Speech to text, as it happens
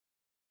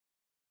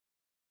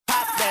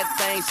that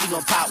thing, she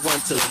gon' pop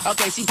one too.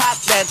 Okay, she pop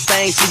that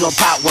thing, she gon'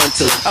 pop one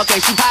too. Okay,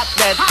 she pop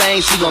that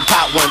thing, she gon'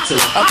 pop one too.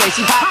 Okay,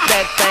 she pop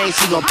that thing,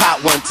 she gon' pop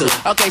one too.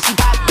 Okay, she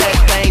pop that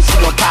thing, she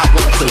gon' pop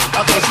one too.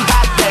 Okay, she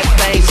pop that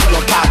thing, she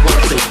gon' pop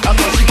one too.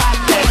 Okay, she pop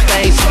that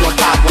thing, she gon'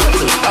 pop one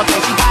too. Okay,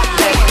 she pop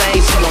that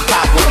thing, she gon'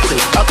 pop one too.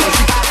 Okay,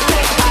 she pop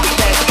that, pop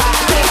that, pop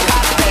that,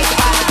 pop that,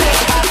 pop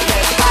that,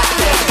 pop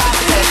that, pop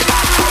that,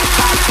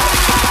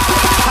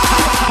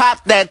 pop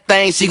that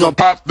thing, she gon'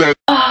 pop that.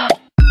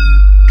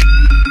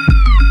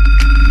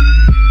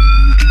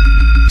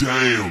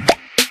 Damn.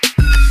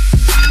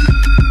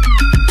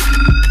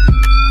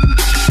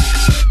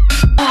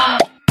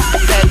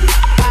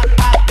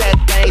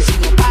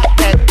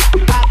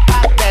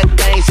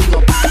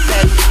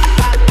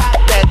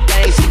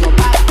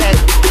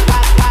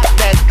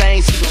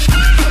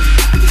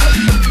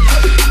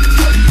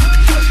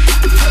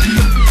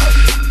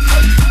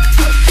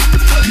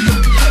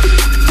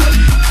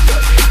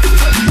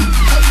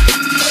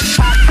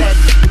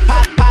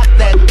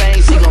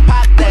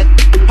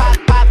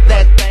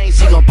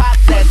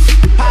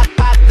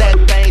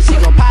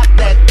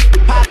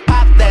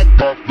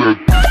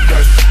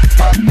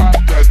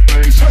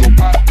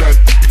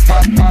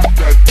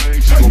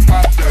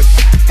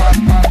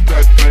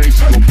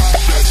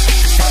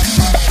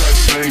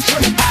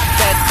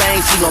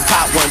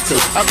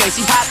 Okay,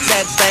 she pop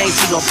that thing,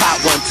 she gon' pop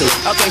one too.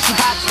 Okay, she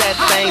pop that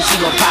thing, she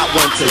gon' pop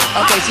one too.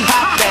 Okay, she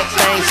pop that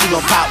thing, she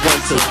gon' pop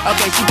one too.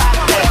 Okay, she pop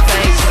that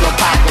thing, she gon'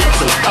 pop one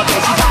too. Okay, she pop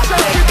that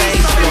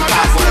thing, she gon'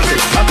 pop one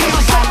too.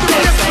 Okay, she pop that thing, she gon' pop one too. Okay, she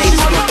pop that thing,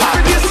 she gon' pop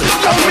one too.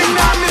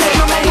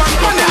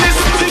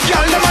 The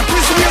girl dem a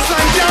twist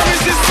waistline, can't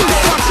resist.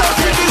 Watch out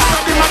for this,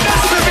 be my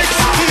dance lyrics.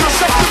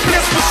 Mash up the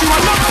place, but she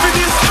want up for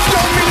this. Yo,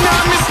 me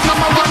nah miss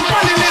number one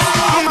on the list.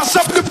 Mash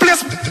up the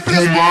place.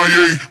 Oh my,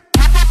 yeah.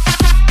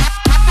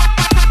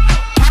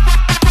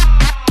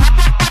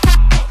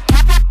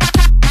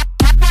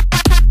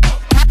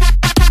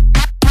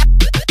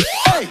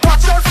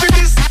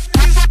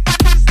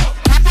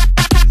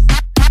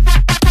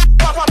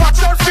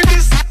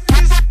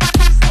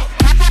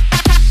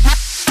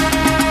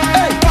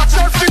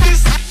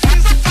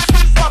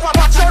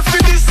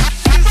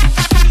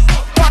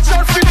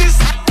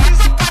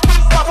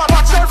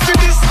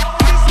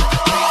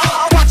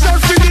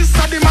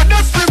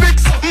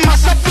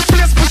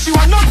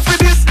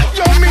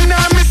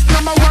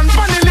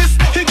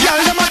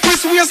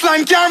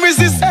 Can't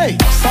resist, hey.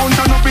 Sound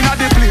turn up inna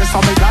the place, so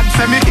me glad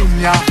say me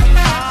in ya.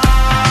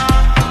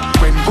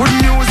 When good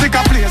music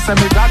a play, say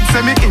me glad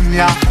say me in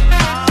ya.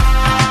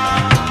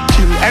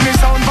 Kill any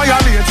sound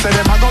violate, say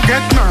them a go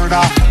get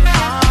murder.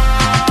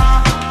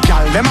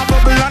 Girl, them a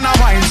bubble and a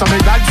wine, so me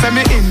glad say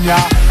me in ya.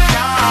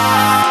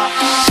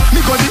 Me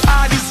go the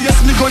hardest, yes,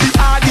 me go the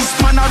hardest.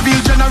 Man a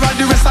real general,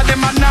 the rest of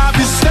them a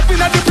novice. Step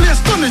inna the place,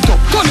 turn it up,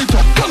 turn it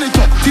up, turn it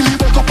up, till me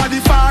woke up at the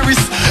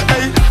forest.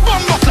 Hey,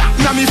 bumbo clap,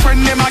 now me friend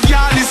them a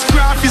girl is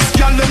graphist.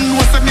 Girl them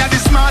know say me a the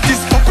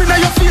smartest. Up inna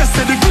your face,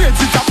 say the grades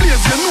it a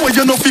place.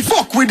 You know fi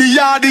fuck with the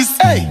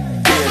hardest. Hey,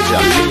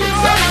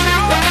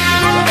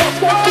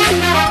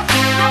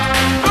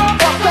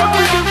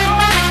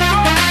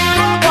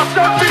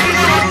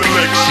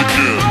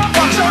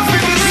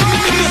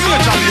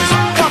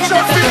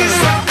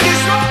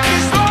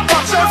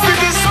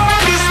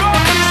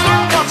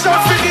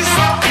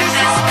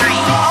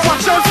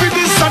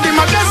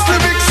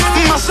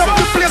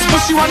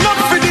 she want up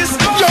for this.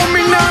 Yo,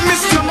 me nah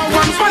miss number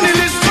one funny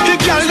list. The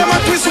girl dem a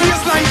twist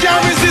waistline, can't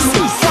resist.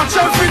 Watch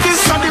out for this,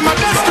 and them a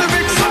dance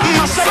lyrics.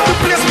 Mash up the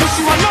place, but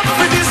she want up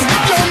for this.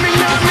 Yo, me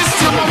nah miss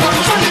number one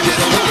funny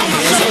list.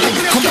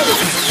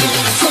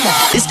 Come on,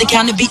 this the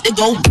kind of beat to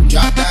go.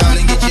 Drop down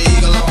and get your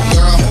eagle on,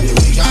 girl.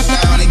 Drop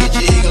down and get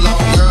your eagle on,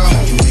 girl.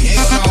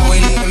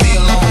 Ain't leaving me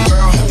alone,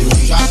 girl.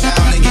 Drop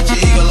down and get your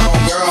eagle on,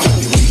 girl.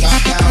 Drop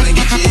down and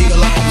get your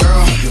eagle on,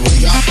 girl.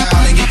 Drop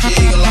down and get your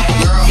eagle on,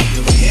 girl.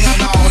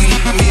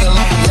 Leave me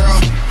alone, girl.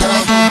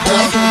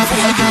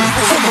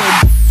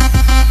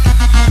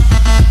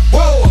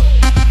 Whoa,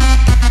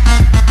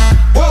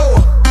 whoa,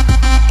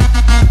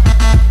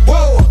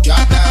 whoa.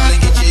 Drop down and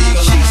get your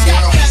eagle on,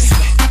 girl.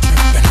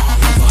 Dripping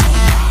all over her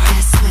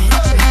eyes.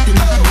 Dripping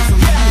all over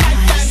my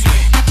eyes.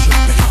 Dripping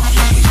all over your eyes.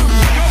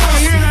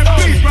 hear that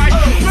beat, right?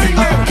 Bring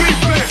that beat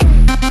back.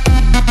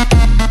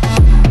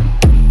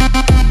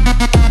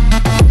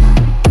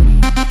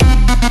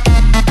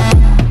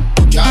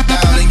 Drop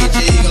down and get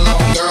your eagle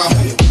on, girl.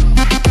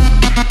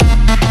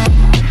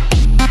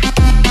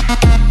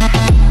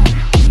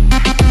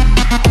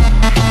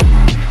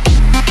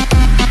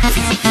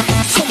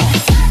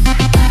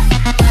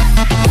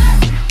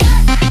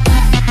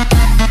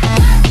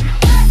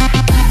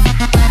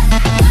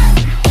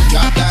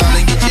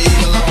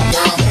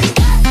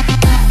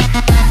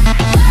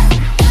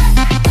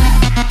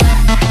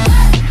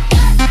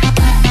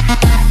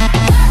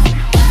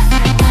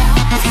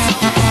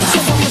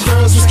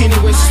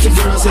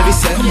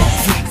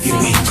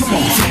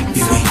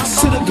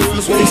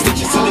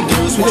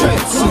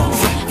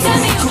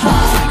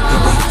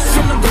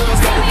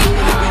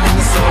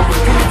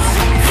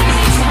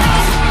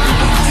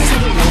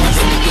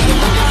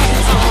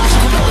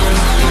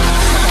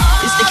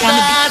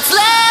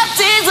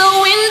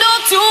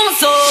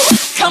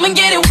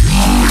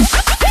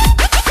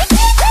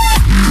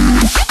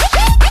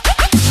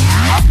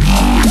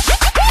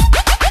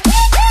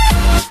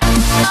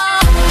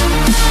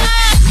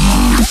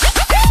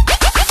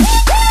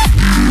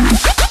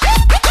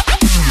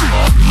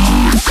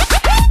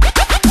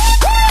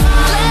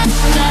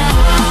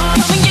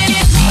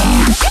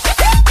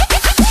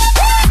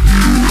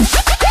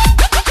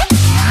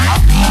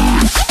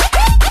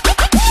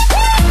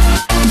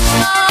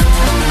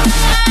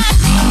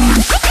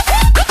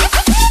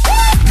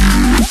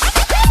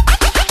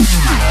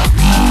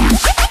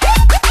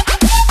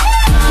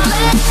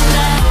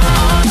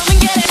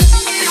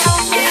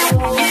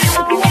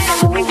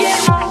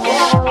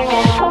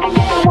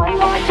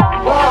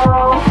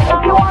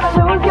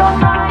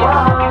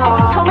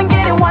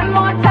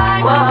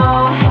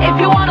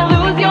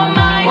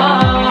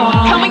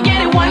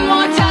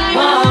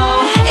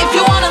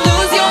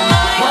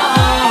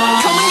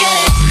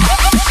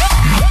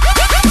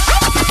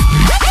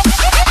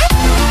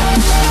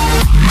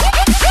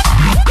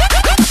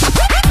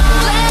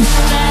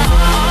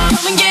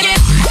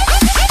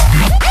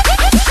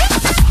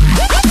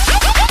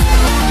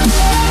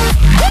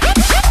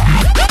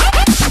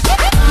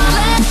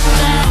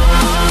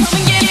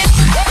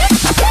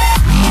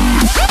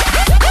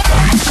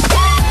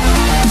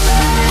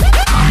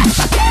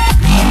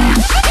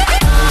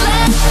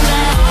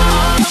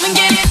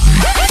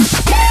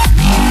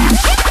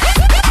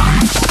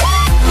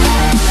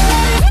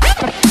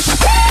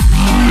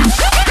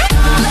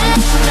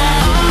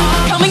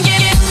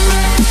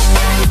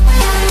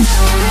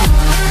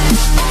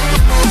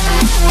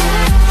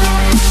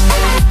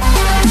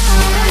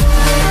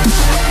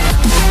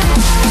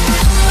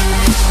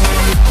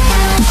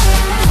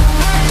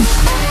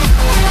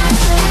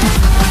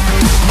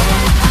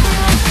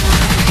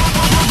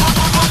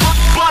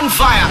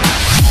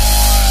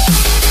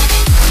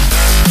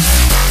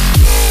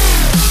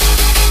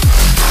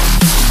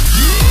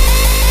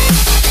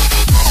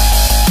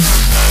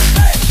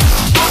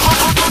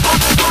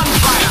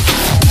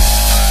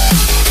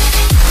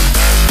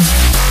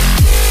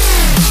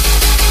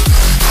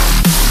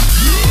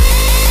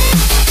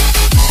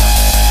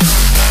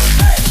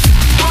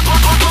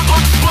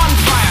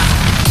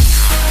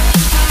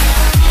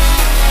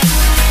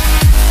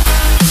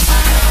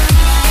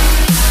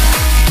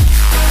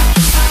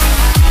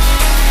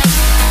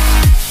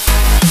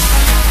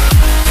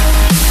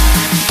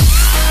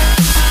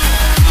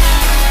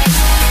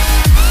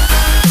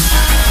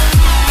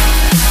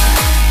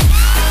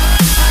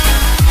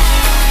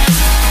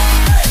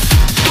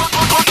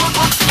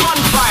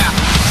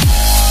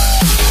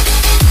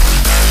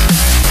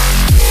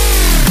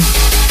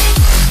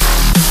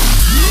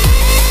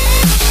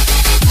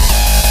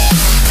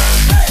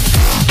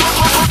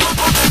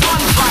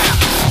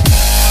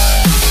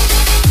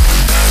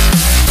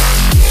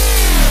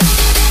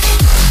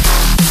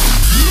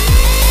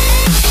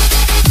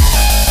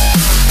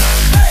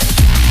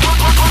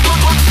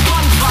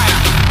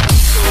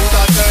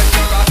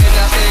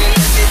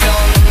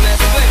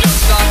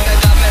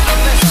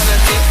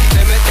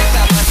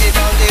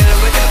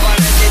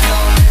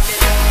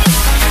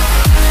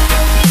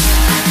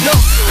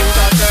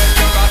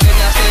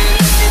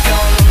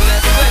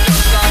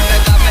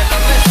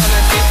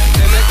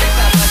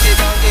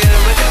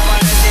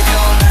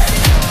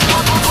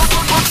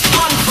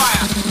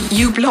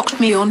 blocked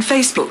me on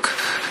Facebook.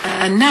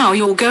 And now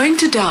you're going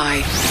to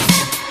die.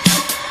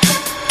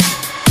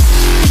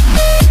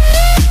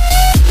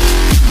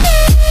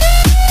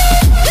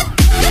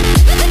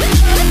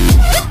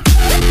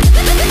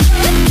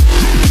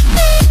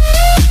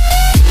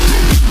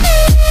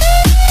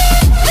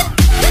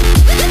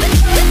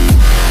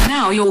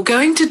 Now you're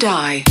going to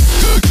die.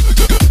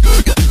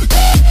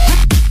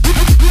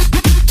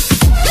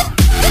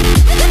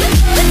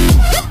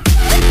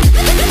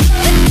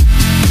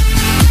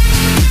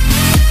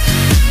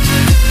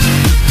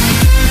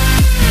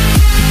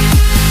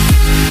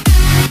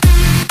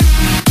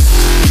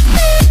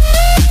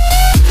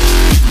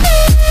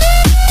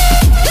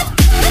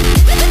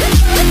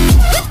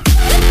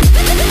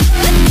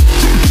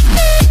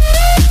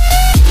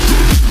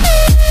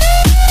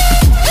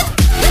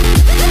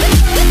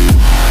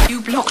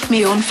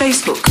 Me on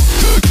Facebook.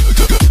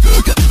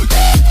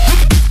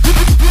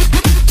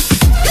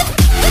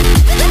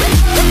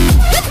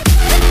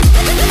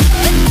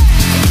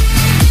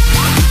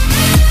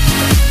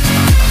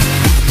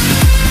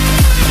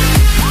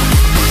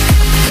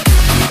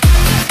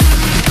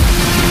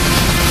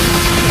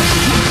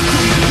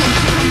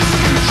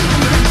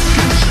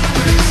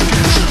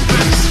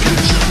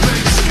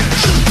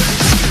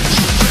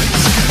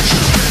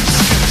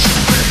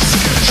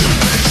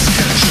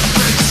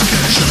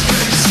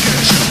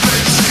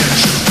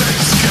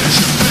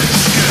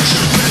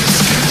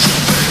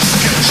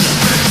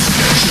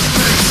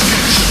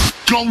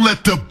 Don't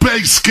let the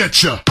bass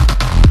get ya.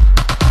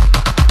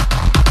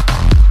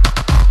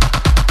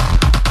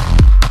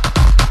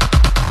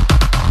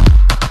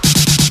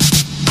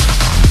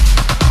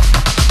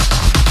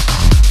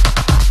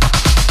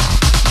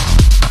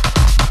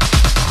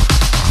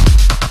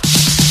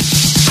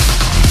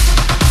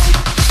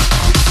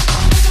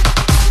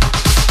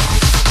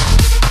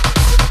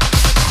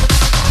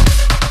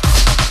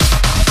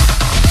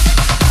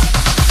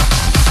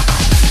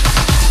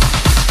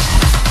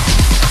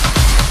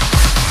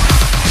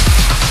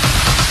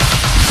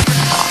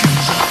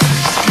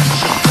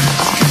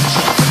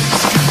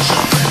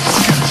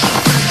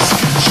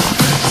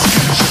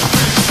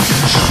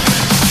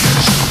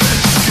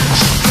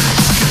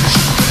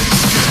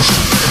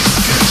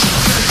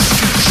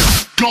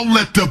 Don't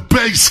let the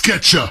bass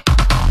get ya.